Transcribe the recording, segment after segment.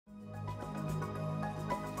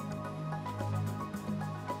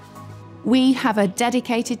We have a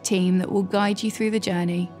dedicated team that will guide you through the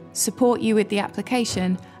journey, support you with the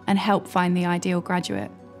application, and help find the ideal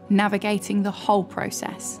graduate, navigating the whole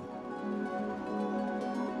process.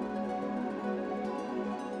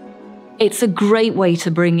 It's a great way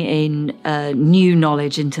to bring in new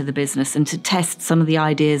knowledge into the business and to test some of the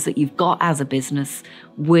ideas that you've got as a business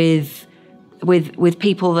with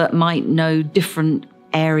people that might know different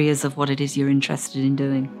areas of what it is you're interested in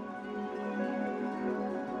doing.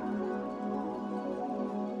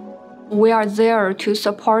 We are there to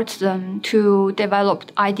support them to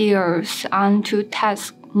develop ideas and to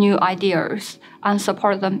test new ideas and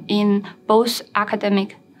support them in both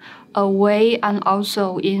academic way and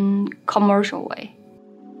also in commercial way.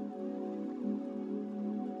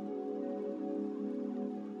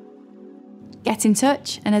 Get in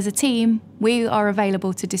touch, and as a team, we are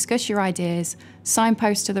available to discuss your ideas,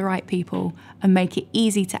 signpost to the right people, and make it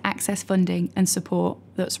easy to access funding and support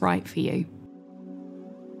that's right for you.